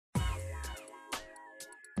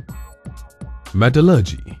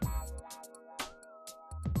Metallurgy.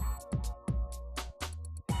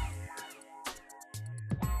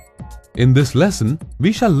 In this lesson,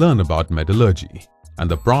 we shall learn about metallurgy and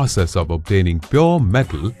the process of obtaining pure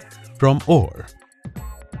metal from ore.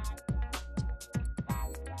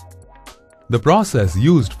 The process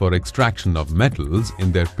used for extraction of metals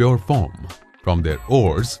in their pure form from their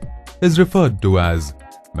ores is referred to as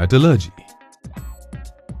metallurgy.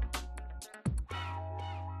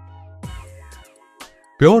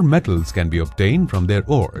 Pure metals can be obtained from their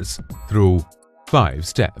ores through 5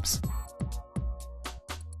 steps.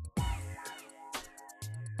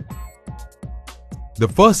 The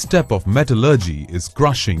first step of metallurgy is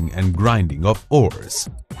crushing and grinding of ores.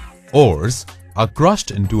 Ores are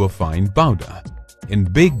crushed into a fine powder in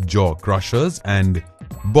big jaw crushers and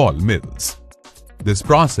ball mills. This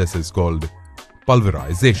process is called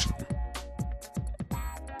pulverization.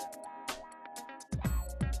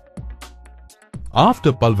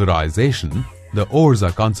 After pulverization, the ores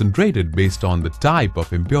are concentrated based on the type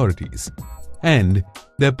of impurities and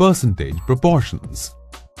their percentage proportions.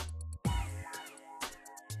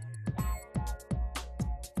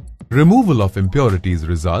 Removal of impurities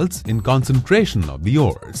results in concentration of the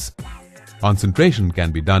ores. Concentration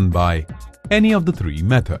can be done by any of the 3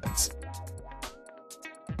 methods.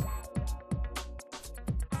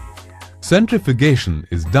 Centrifugation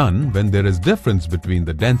is done when there is difference between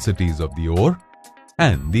the densities of the ore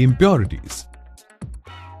and the impurities.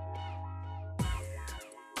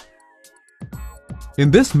 In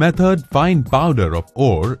this method, fine powder of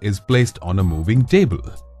ore is placed on a moving table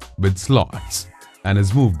with slots and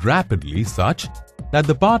is moved rapidly such that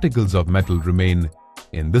the particles of metal remain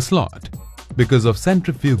in the slot because of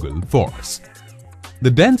centrifugal force.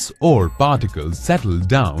 The dense ore particles settle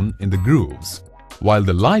down in the grooves while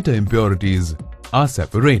the lighter impurities are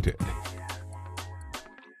separated.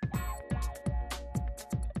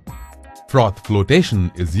 Froth flotation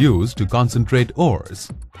is used to concentrate ores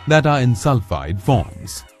that are in sulfide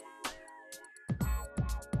forms.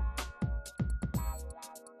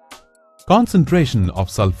 Concentration of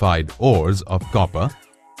sulfide ores of copper,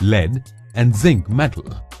 lead, and zinc metal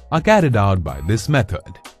are carried out by this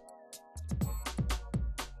method.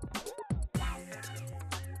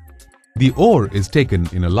 The ore is taken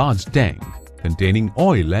in a large tank containing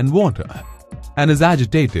oil and water and is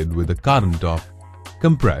agitated with a current of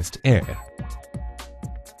compressed air.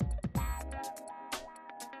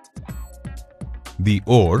 The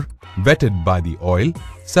ore, wetted by the oil,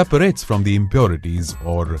 separates from the impurities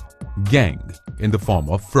or gangue in the form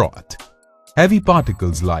of froth. Heavy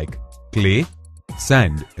particles like clay,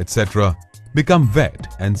 sand, etc. become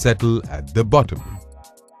wet and settle at the bottom.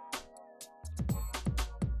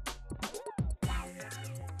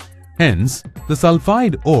 Hence, the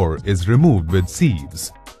sulfide ore is removed with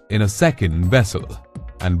sieves in a second vessel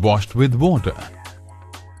and washed with water.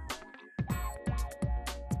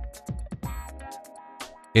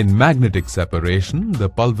 In magnetic separation, the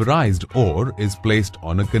pulverized ore is placed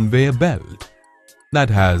on a conveyor belt that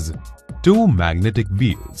has 2 magnetic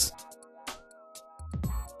wheels.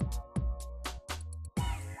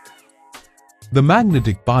 The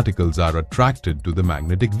magnetic particles are attracted to the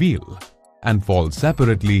magnetic wheel and fall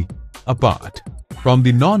separately apart from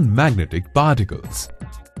the non-magnetic particles.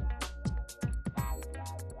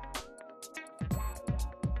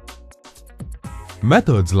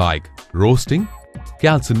 Methods like roasting,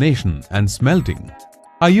 calcination, and smelting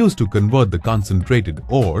are used to convert the concentrated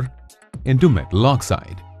ore into metal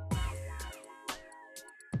oxide.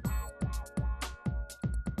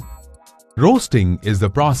 Roasting is the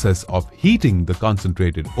process of heating the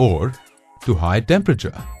concentrated ore to high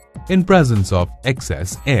temperature in presence of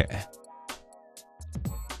excess air.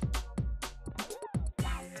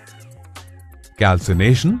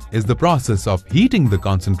 Calcination is the process of heating the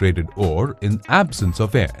concentrated ore in absence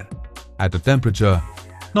of air at a temperature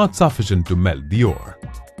not sufficient to melt the ore.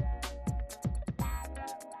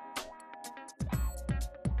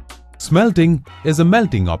 Smelting is a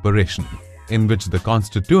melting operation in which the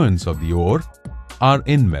constituents of the ore are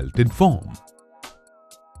in melted form.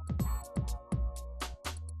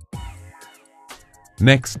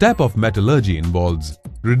 Next step of metallurgy involves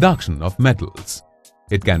reduction of metals.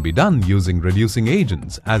 It can be done using reducing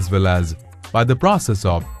agents as well as by the process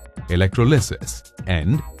of electrolysis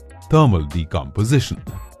and thermal decomposition.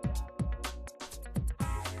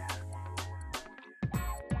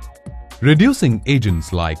 Reducing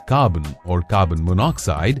agents like carbon or carbon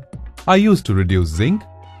monoxide are used to reduce zinc,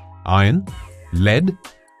 iron, lead,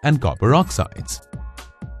 and copper oxides.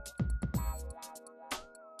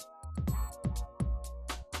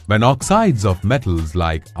 When oxides of metals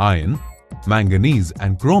like iron, manganese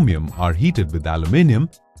and chromium are heated with aluminium,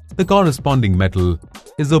 the corresponding metal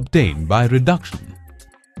is obtained by reduction.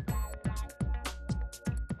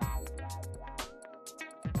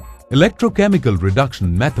 Electrochemical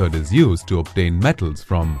reduction method is used to obtain metals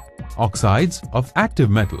from oxides of active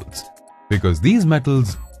metals because these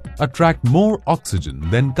metals attract more oxygen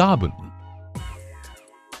than carbon.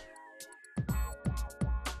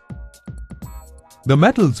 The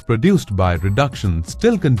metals produced by reduction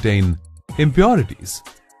still contain impurities.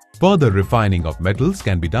 Further refining of metals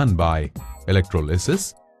can be done by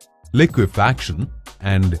electrolysis, liquefaction,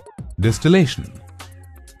 and distillation.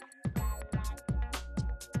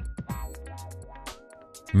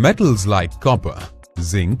 Metals like copper,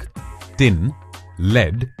 zinc, tin,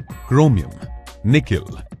 lead, chromium, nickel,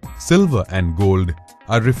 silver and gold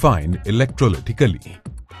are refined electrolytically.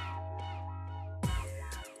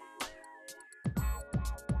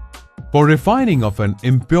 For refining of an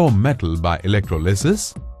impure metal by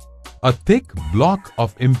electrolysis, a thick block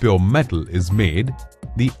of impure metal is made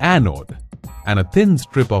the anode and a thin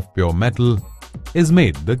strip of pure metal is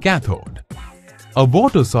made the cathode. A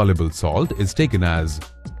water-soluble salt is taken as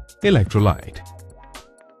electrolyte.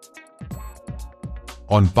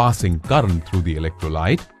 On passing current through the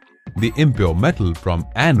electrolyte, the impure metal from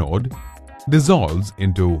anode dissolves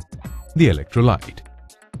into the electrolyte.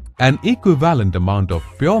 An equivalent amount of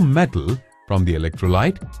pure metal from the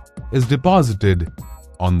electrolyte is deposited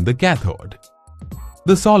on the cathode.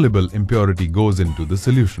 The soluble impurity goes into the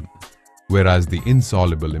solution, whereas the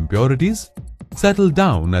insoluble impurities settle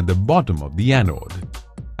down at the bottom of the anode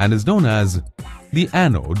and is known as the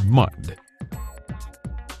anode mud.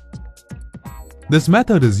 This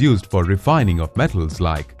method is used for refining of metals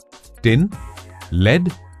like tin,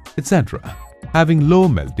 lead, etc., having low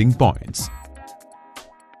melting points.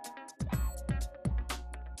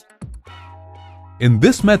 In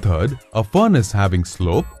this method, a furnace having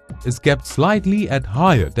slope is kept slightly at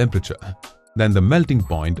higher temperature than the melting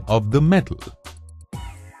point of the metal.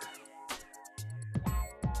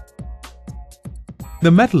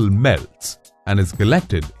 The metal melts and is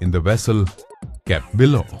collected in the vessel kept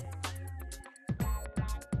below.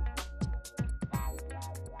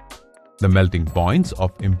 The melting points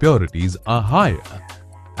of impurities are higher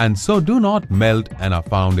and so do not melt and are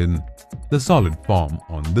found in the solid form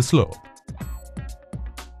on the slope.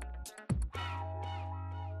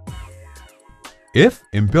 If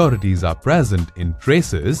impurities are present in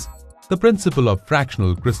traces, the principle of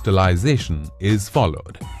fractional crystallization is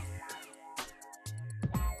followed.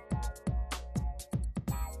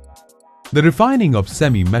 The refining of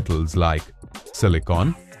semi-metals like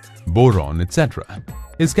silicon, boron, etc.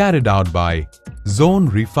 is carried out by zone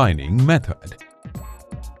refining method.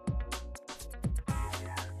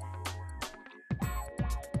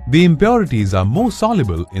 The impurities are more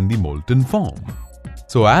soluble in the molten form.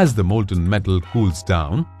 So as the molten metal cools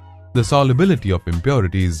down, the solubility of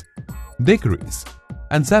impurities decreases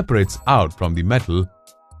and separates out from the metal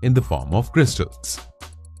in the form of crystals.